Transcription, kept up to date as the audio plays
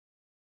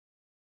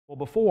Well,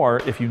 before,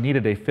 if you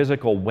needed a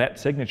physical wet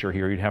signature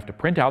here, you'd have to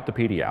print out the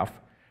PDF,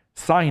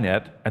 sign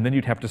it, and then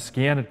you'd have to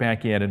scan it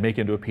back in and make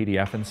it into a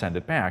PDF and send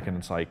it back. And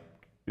it's like,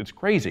 it's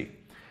crazy.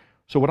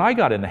 So what I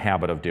got in the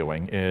habit of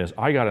doing is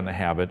I got in the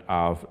habit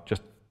of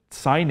just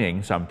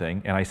signing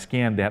something, and I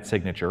scanned that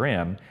signature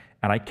in,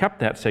 and I kept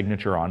that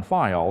signature on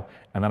file,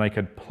 and then I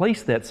could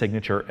place that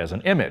signature as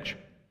an image,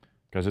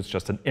 because it's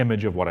just an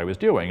image of what I was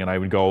doing, and I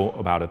would go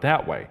about it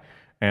that way.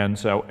 And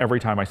so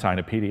every time I sign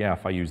a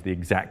PDF, I use the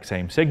exact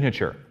same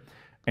signature.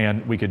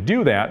 And we could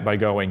do that by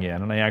going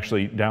in, and I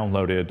actually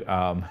downloaded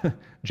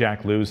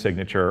Jack Liu's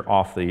signature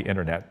off the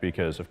internet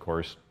because, of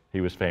course, he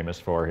was famous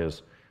for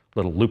his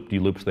little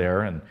loop-de-loops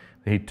there, and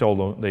they told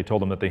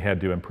him that they had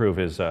to improve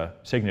his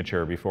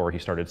signature before he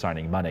started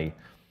signing money.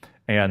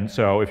 And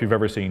so if you've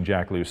ever seen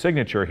Jack Liu's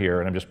signature here,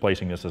 and I'm just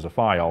placing this as a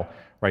file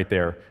right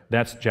there,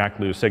 that's Jack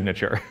Liu's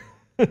signature.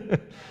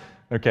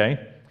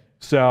 Okay?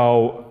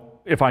 So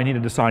if I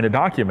needed to sign a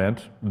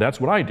document,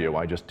 that's what I do.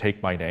 I just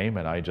take my name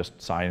and I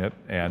just sign it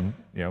and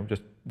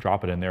just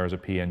drop it in there as a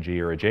PNG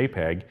or a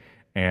JPEG,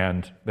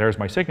 and there's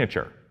my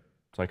signature.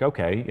 It's like,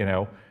 okay,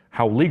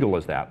 how legal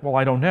is that? Well,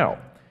 I don't know.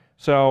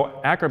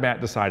 So Acrobat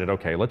decided,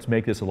 okay, let's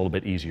make this a little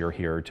bit easier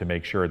here to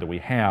make sure that we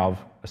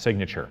have a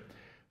signature.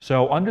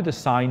 So under the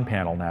Sign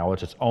panel now,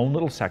 it's its own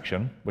little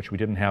section, which we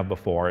didn't have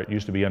before. It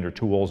used to be under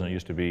Tools, and it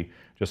used to be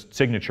just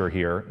Signature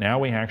here. Now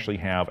we actually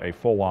have a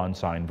full-on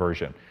sign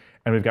version.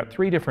 And we've got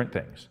three different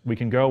things. We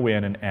can go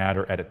in and add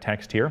or edit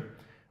text here,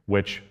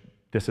 which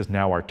this is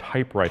now our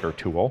typewriter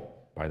tool.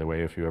 By the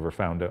way, if you ever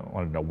found it,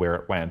 wanted to know where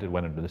it went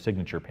into the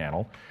Signature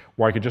panel,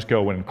 where I could just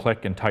go in and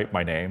click and type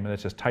my name, and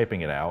it's just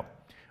typing it out.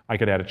 I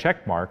could add a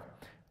check mark,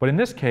 but in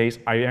this case,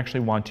 I actually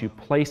want to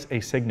place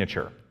a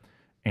signature.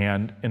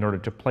 And in order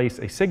to place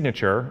a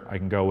signature, I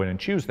can go in and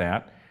choose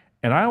that.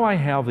 And now I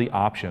have the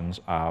options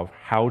of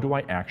how do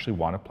I actually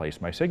want to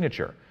place my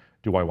signature.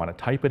 Do I want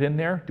to type it in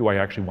there? Do I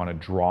actually want to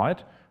draw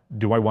it?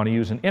 Do I want to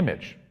use an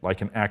image,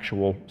 like an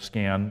actual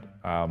scanned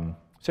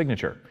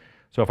signature?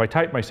 So if I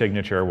type my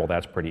signature, well,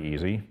 that's pretty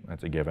easy.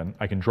 That's a given.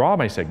 I can draw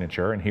my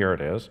signature, and here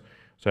it is.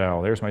 So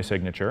there's my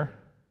signature.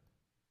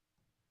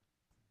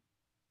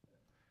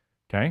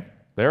 Okay,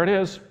 there it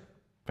is.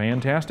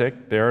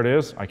 Fantastic. There it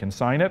is. I can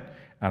sign it,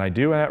 and I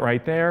do that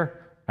right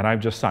there, and I've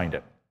just signed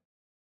it.